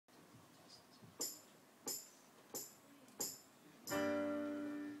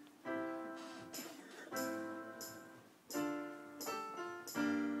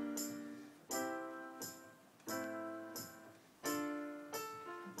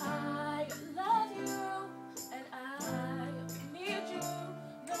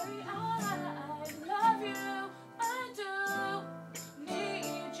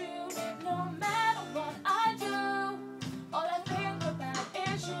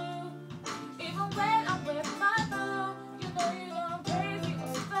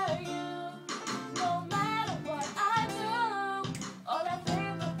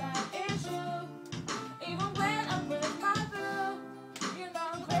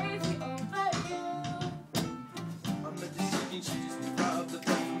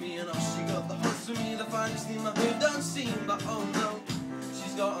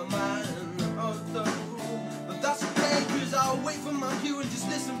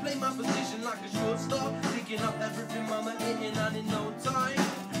like a shortstop, picking up everything mama hitting, and in no time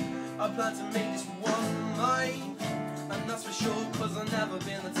I plan to make this one mine. And that's for sure, cause I've never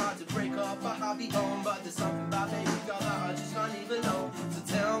been the type to break up a happy home. But there's something about baby girl that I just can't leave alone. So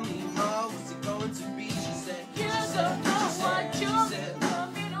tell me, ma, what's it going to be? She said, you don't know what you mean to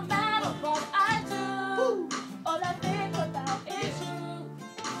me, no matter what I do. Woo. All I think about is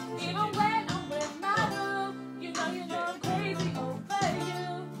you. Even when I'm with my boo, you know I'm crazy over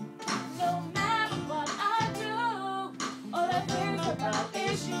you. No matter what I do, all I think about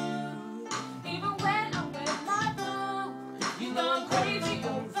is you. Even when I'm with my boo, you know I'm crazy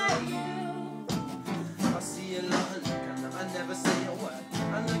over you. I see a lot of look and I never say a word.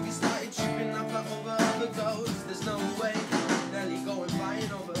 And like you started tripping up over other girls. There's no way, nearly going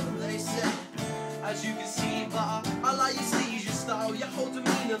flying over. They said, as you can see, but I like your steez, your style, your whole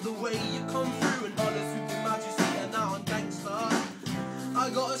demeanor, the way you come through and honest with your majesty. And now I'm gangster. I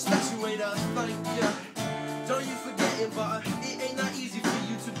got a special way to thank you. Don't you forget it, but it ain't that easy for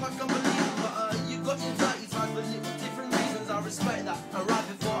you to pack up and leave. But you got your dirty times for little different reasons. I respect that. And right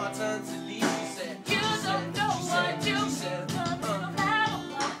before I turned to leave, she said, you don't know what you said. No matter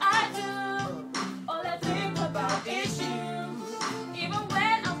what I do, all I think about is you. Even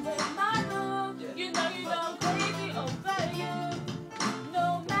when I'm with my boo, you know I'm crazy over you.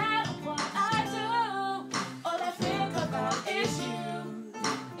 No matter what I do, all I think about is you.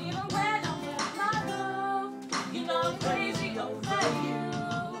 Even when I'm with my boo, you know I'm crazy over you.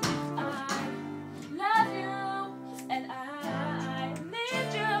 I love you and I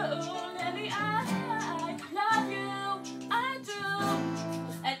need you. Lately I love you, I do.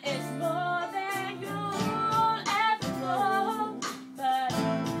 And it's more than you'll ever know. But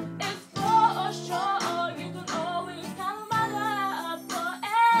it's for sure, you can always count on my love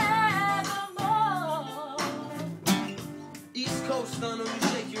forevermore. East Coast, I know you're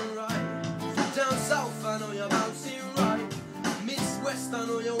shaking right. Down South, I know you're bouncing right. Midwest, I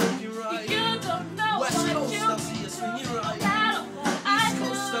know you're walking right. You don't know West what Coast, you I see you swinging do, no right. matter what I East do.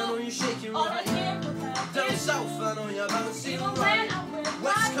 Coast, I know you're shaking All I right. think about Down is South, I know you're bouncing even when right. I'm with my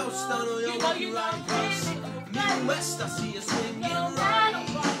West Coast, I know boo, you're you walking know I'm right. crazy over you. Midwest, I see you swinging No right.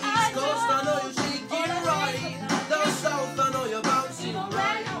 matter what I East Coast, I know do, you're shaking all I right. think about Down is South, I know you're bouncing even when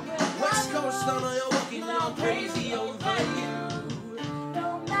right. I'm with my West boo, Coast, I know you're walking, you know I'm I'm crazy over you. No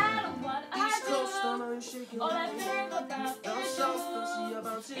matter what I East Coast, I do, know you're shaking all I right. think about Down is South, I see you you.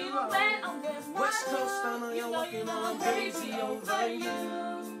 bouncing Even right. when I'm with my West Coast, I know boo, you're you walking, know I'm I'm crazy crazy over over you. you.